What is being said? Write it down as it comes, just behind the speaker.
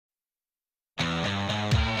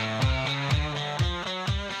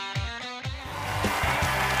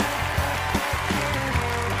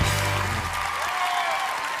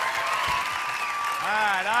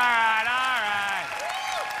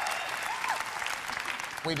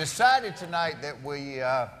We decided tonight that we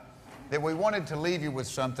wanted to leave you with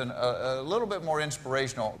something a little bit more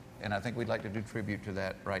inspirational, and I think we'd like to do tribute to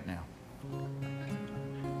that right now.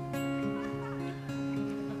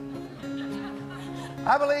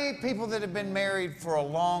 I believe people that have been married for a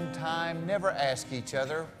long time never ask each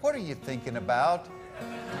other, "What are you thinking about?"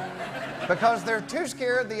 Because they're too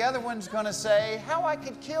scared the other one's gonna say, "How I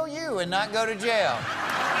could kill you and not go to jail."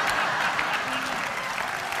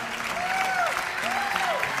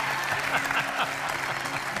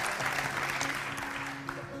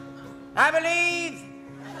 I believe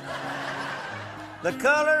the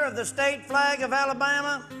color of the state flag of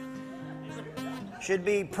Alabama should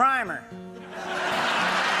be primer.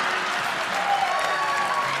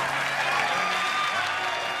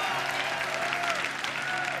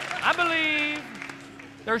 I believe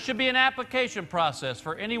there should be an application process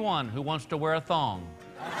for anyone who wants to wear a thong.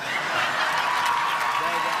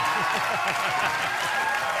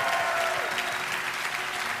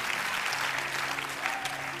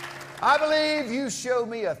 I believe you show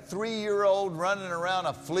me a 3-year-old running around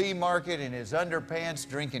a flea market in his underpants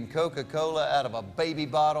drinking Coca-Cola out of a baby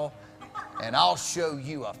bottle, and I'll show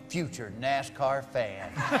you a future NASCAR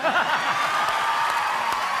fan.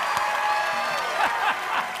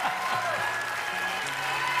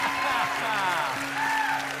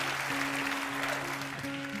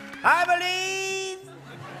 I believe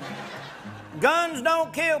guns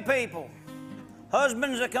don't kill people.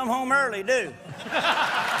 Husbands that come home early do.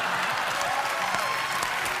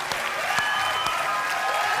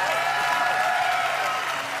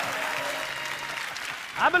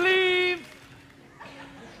 I believe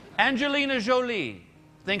Angelina Jolie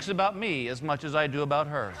thinks about me as much as I do about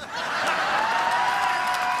her.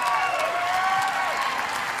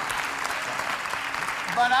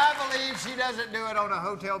 But I believe she doesn't do it on a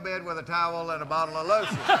hotel bed with a towel and a bottle of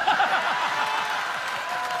lotion.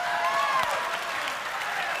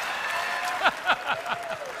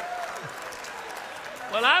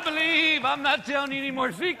 Well, I believe I'm not telling you any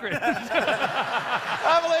more secrets.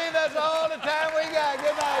 I believe that's all the time we got.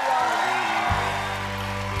 Good night, y'all.